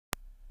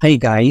Hey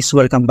guys,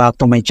 welcome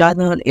back to my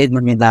channel,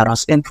 Edmund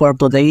Mindaros, and for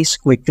today's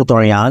quick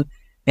tutorial,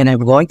 and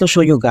I'm going to show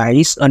you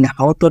guys on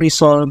how to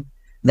resolve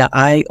the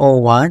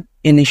IO1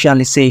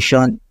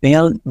 Initialization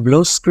failed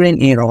blue screen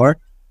error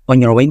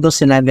on your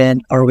Windows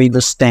 11 or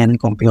Windows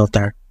 10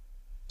 computer.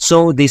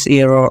 So this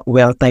error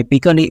will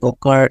typically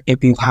occur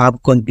if you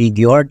have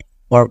configured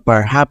or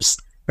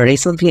perhaps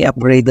recently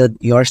upgraded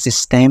your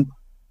system,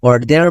 or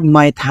there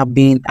might have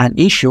been an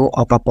issue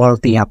of a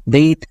faulty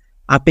update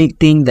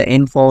affecting the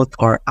input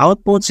or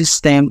output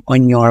system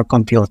on your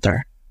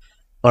computer.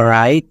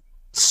 Alright,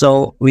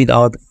 so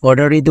without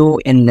further ado,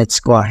 and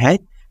let's go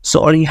ahead. So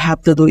all you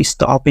have to do is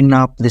to open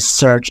up the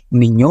search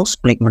menus,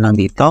 click mo lang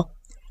dito,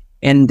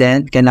 and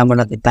then kailangan mo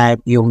lang i-type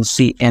yung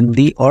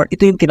CMD or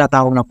ito yung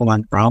tinatawag na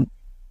command prompt.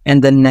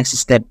 And the next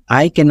step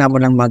ay kailangan mo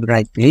lang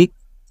mag-right click,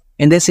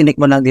 and then select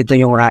mo lang dito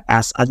yung right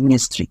as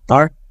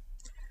administrator.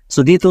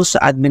 So dito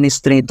sa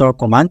administrator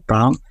command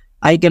prompt,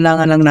 ay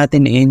kailangan lang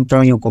natin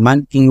i-enter yung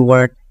command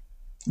keyword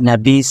na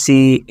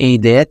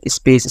BSoD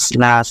space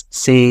slash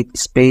set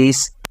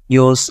space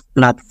use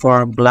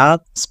platform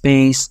block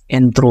space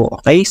and true.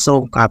 Okay,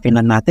 so copy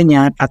na natin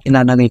yan at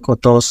ilalagay ko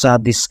to sa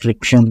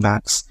description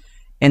box.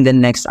 And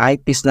then next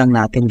ay paste lang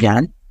natin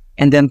yan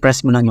and then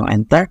press mo lang yung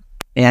enter.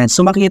 Ayan,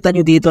 so makikita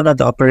nyo dito na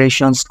the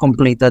operations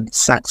completed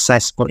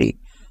successfully.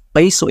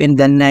 Okay, so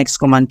in the next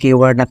command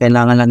keyword na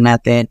kailangan lang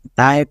natin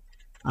type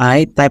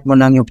mo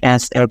lang yung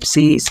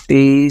slc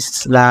space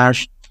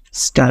slash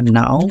scan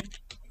now.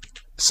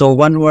 So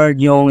one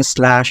word yung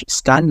slash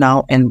scan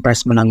now and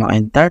press mo lang yung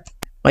enter.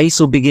 Okay,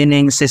 so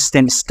beginning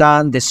system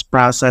scan, this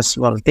process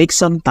will take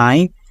some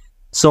time.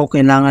 So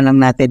kailangan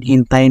lang natin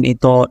hintayin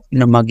ito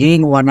na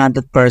maging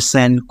 100%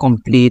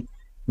 complete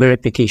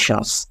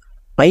verifications.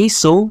 Okay,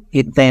 so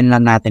hintayin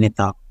lang natin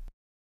ito.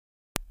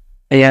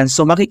 Ayan,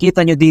 so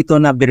makikita nyo dito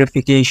na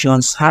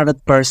verifications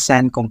 100%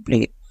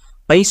 complete.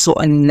 Okay, so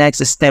ang next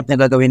step na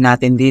gagawin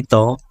natin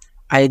dito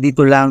ay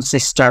dito lang sa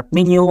start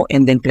menu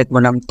and then click mo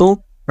lang to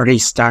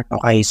restart.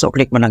 Okay, so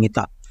click mo lang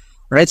ito.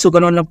 Alright, so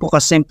ganoon lang po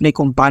kasimple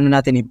kung paano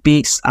natin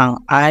i-fix ang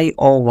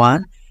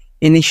IO1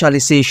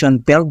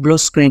 Initialization failed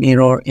blue screen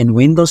error in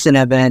Windows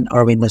 11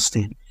 or Windows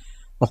 10.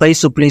 Okay,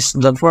 so please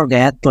don't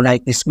forget to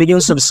like this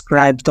video,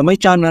 subscribe to my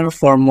channel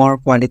for more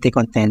quality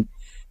content.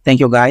 Thank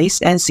you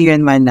guys and see you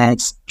in my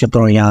next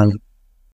tutorial.